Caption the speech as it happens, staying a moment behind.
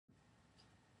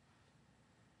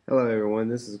Hello everyone,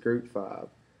 this is Group 5.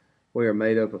 We are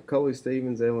made up of Coley,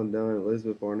 Stevens, Ellen, Dunn,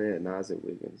 Elizabeth Barnett, and Isaac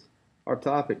Wiggins. Our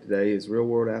topic today is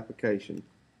real-world application.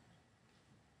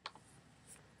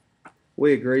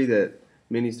 We agree that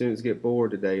many students get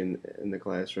bored today in the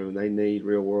classroom and they need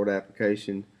real-world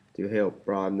application to help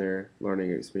broaden their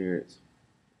learning experience.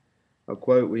 A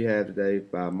quote we have today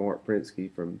by Mark Prinsky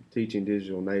from Teaching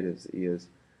Digital Natives is,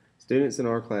 "Students in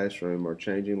our classroom are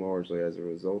changing largely as a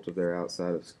result of their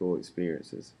outside of school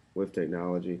experiences with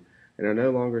technology and are no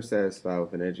longer satisfied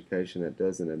with an education that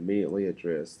doesn't immediately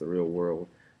address the real world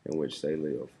in which they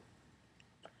live."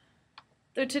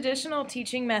 The traditional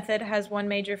teaching method has one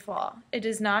major flaw. It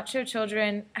does not show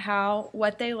children how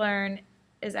what they learn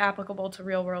is applicable to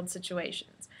real-world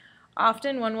situations.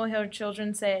 Often one will hear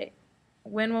children say,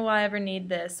 "When will I ever need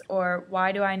this?" or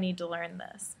 "Why do I need to learn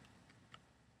this?"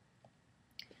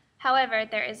 However,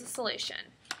 there is a solution.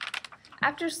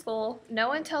 After school, no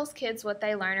one tells kids what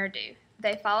they learn or do.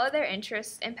 They follow their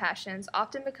interests and passions,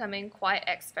 often becoming quite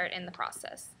expert in the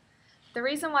process. The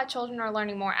reason why children are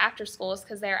learning more after school is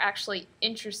because they are actually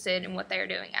interested in what they are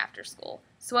doing after school.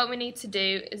 So what we need to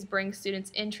do is bring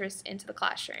students' interest into the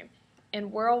classroom,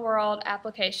 and real-world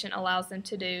application allows them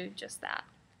to do just that.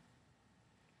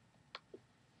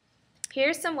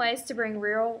 Here are some ways to bring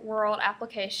real-world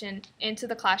application into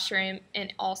the classroom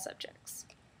in all subjects.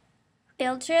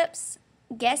 Field trips,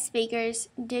 guest speakers,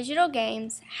 digital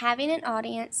games, having an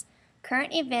audience,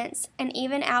 current events, and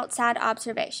even outside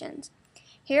observations.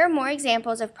 Here are more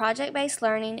examples of project-based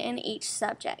learning in each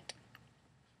subject.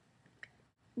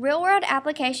 Real-world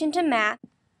application to math.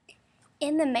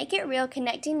 In the Make It Real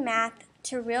Connecting Math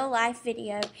to Real Life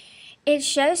video, it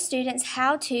shows students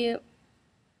how to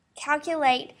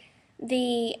calculate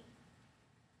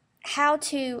how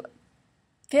to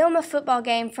film a football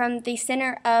game from the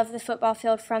center of the football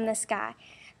field from the sky.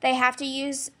 They have to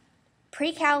use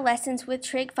pre-cal lessons with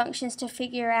trig functions to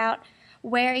figure out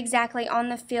where exactly on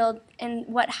the field and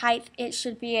what height it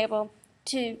should be able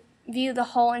to view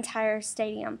the whole entire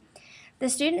stadium. The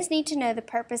students need to know the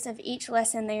purpose of each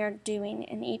lesson they are doing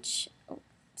in each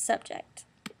subject.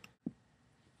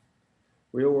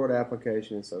 Real-world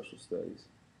application in social studies.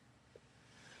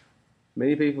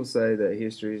 Many people say that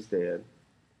history is dead.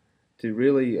 To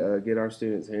really get our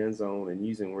students hands-on and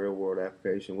using real-world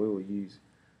application, we will use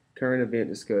current event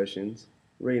discussions,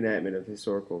 reenactment of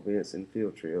historical events and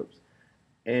field trips,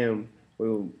 and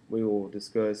we will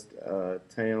discuss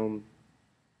town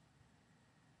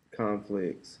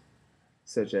conflicts,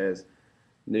 such as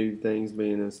new things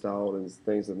being installed and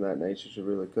things of that nature to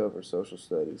really cover social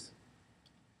studies.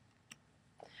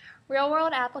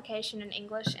 Real-world application in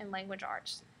English and language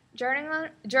arts.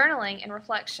 Journaling and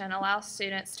reflection allows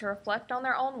students to reflect on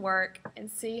their own work and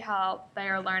see how they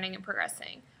are learning and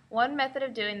progressing. One method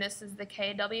of doing this is the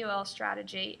KWL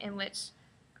strategy, in which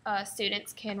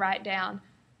students can write down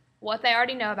what they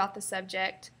already know about the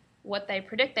subject, what they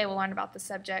predict they will learn about the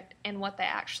subject, and what they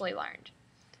actually learned.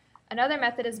 Another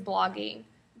method is blogging.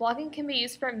 Blogging can be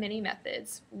used for many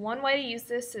methods. One way to use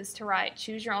this is to write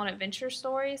choose your own adventure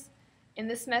stories. In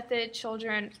this method,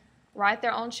 children write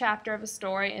their own chapter of a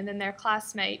story, and then their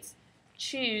classmates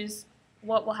choose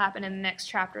what will happen in the next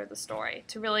chapter of the story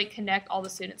to really connect all the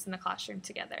students in the classroom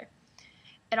together.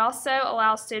 It also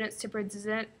allows students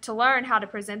to learn how to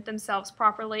present themselves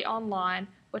properly online,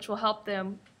 which will help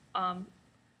them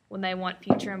when they want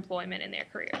future employment in their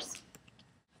careers.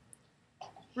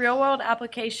 Real-world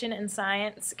application in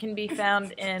science can be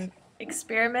found in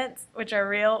experiments, which are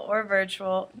real or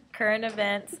virtual, current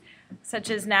events, such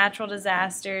as natural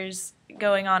disasters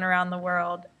going on around the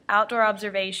world, outdoor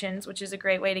observations, which is a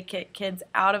great way to get kids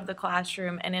out of the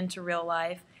classroom and into real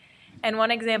life. And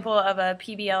one example of a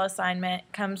PBL assignment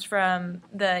comes from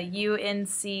the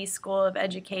UNC School of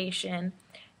Education.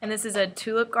 And this is a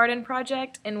tulip garden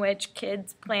project in which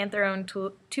kids plant their own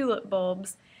tulip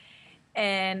bulbs.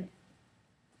 And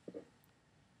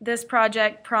this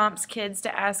project prompts kids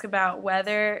to ask about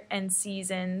weather and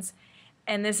seasons.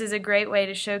 And this is a great way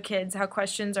to show kids how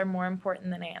questions are more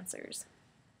important than answers.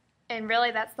 And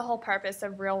really, that's the whole purpose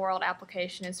of real-world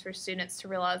application, is for students to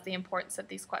realize the importance of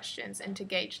these questions and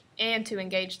to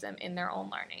engage them in their own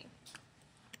learning.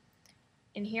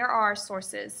 And here are our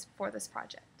sources for this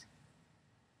project.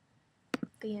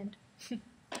 The end.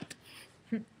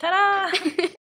 Ta-da!